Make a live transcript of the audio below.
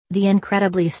The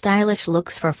incredibly stylish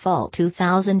looks for fall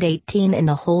 2018 in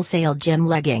the Wholesale gym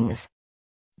leggings.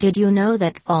 Did you know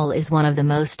that fall is one of the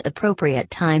most appropriate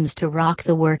times to rock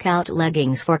the workout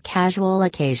leggings for casual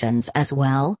occasions as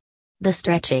well? The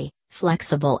stretchy,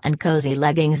 flexible and cozy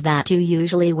leggings that you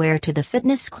usually wear to the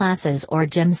fitness classes or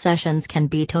gym sessions can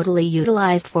be totally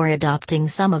utilized for adopting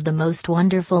some of the most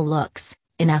wonderful looks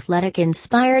in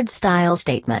athletic-inspired style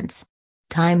statements.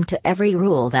 Time to every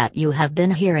rule that you have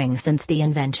been hearing since the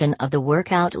invention of the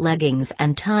workout leggings,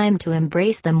 and time to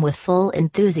embrace them with full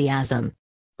enthusiasm.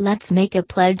 Let's make a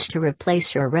pledge to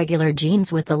replace your regular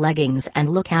jeans with the leggings and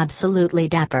look absolutely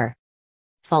dapper.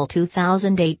 Fall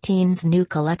 2018's new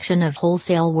collection of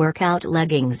Wholesale workout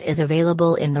leggings is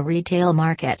available in the retail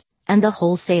market, and the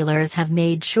wholesalers have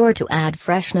made sure to add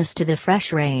freshness to the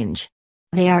fresh range.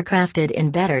 They are crafted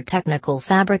in better technical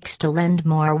fabrics to lend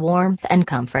more warmth and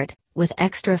comfort, with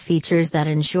extra features that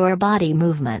ensure body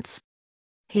movements.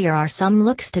 Here are some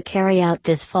looks to carry out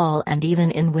this fall and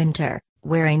even in winter,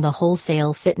 wearing the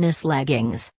Wholesale fitness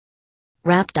leggings.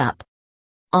 Wrapped up.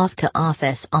 Off to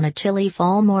office on a chilly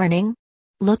fall morning?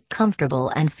 Look comfortable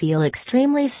and feel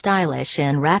extremely stylish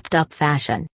in wrapped up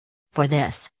fashion. For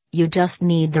this, you just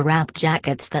need the wrap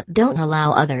jackets that don't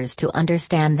allow others to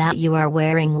understand that you are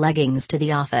wearing leggings to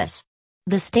the office.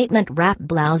 The statement wrap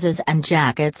blouses and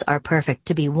jackets are perfect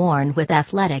to be worn with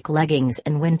athletic leggings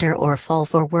in winter or fall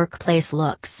for workplace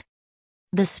looks.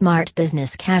 The smart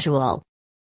business casual.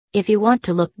 If you want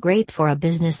to look great for a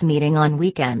business meeting on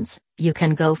weekends, you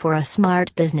can go for a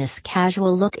smart business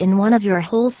casual look in one of your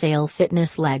Wholesale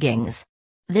fitness leggings.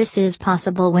 This is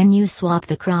possible when you swap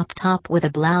the crop top with a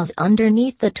blouse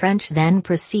underneath the trench, then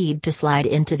proceed to slide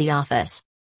into the office.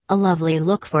 A lovely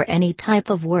look for any type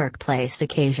of workplace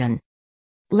occasion.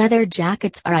 Leather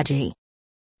jackets are edgy.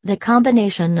 The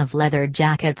combination of leather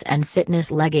jackets and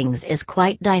fitness leggings is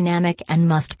quite dynamic and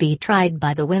must be tried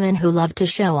by the women who love to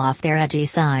show off their edgy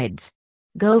sides.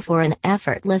 Go for an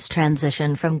effortless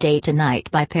transition from day to night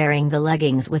by pairing the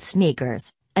leggings with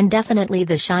sneakers, and definitely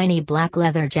the shiny black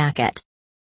leather jacket.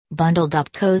 Bundled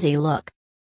up cozy look.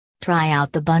 Try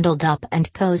out the bundled up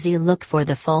and cozy look for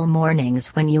the fall mornings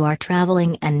when you are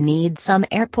traveling and need some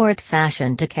airport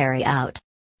fashion to carry out.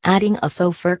 Adding a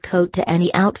faux fur coat to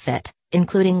any outfit,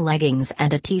 including leggings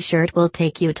and a t-shirt, will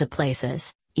take you to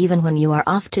places, even when you are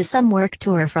off to some work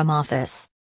tour from office.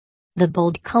 The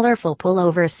bold, colorful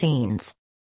pullover scenes.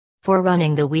 For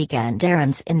running the weekend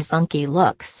errands in funky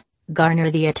looks, garner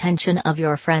the attention of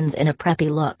your friends in a preppy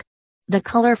look. The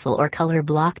colorful or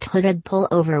color-blocked hooded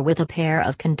pullover with a pair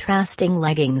of contrasting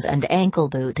leggings and ankle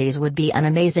booties would be an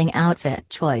amazing outfit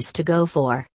choice to go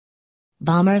for.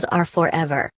 Bombers are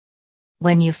forever.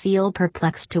 When you feel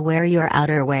perplexed to wear your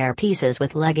outerwear pieces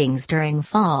with leggings during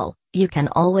fall, you can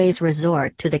always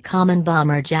resort to the common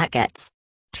bomber jackets.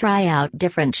 Try out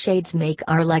different shades, make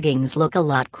our leggings look a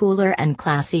lot cooler and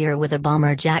classier with a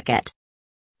bomber jacket.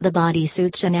 The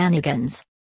bodysuit shenanigans.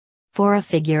 For a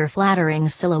figure-flattering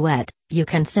silhouette, you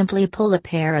can simply pull a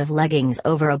pair of leggings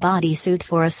over a bodysuit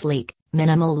for a sleek,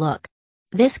 minimal look.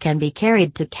 This can be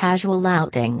carried to casual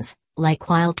outings, like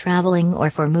while traveling or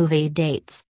for movie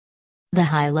dates. The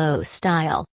high-low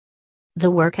style. The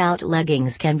workout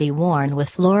leggings can be worn with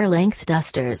floor-length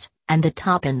dusters, and the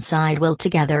top and side will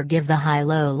together give the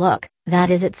high-low look, that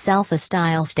is itself a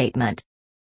style statement.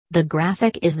 The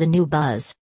graphic is the new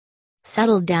buzz.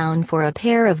 Settle down for a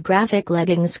pair of graphic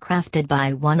leggings crafted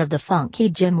by one of the funky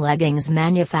gym leggings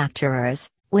manufacturers,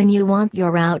 when you want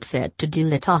your outfit to do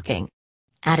the talking.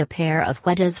 Add a pair of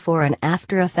wedges for an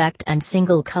after effect and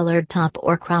single-colored top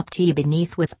or crop tee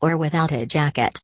beneath with or without a jacket.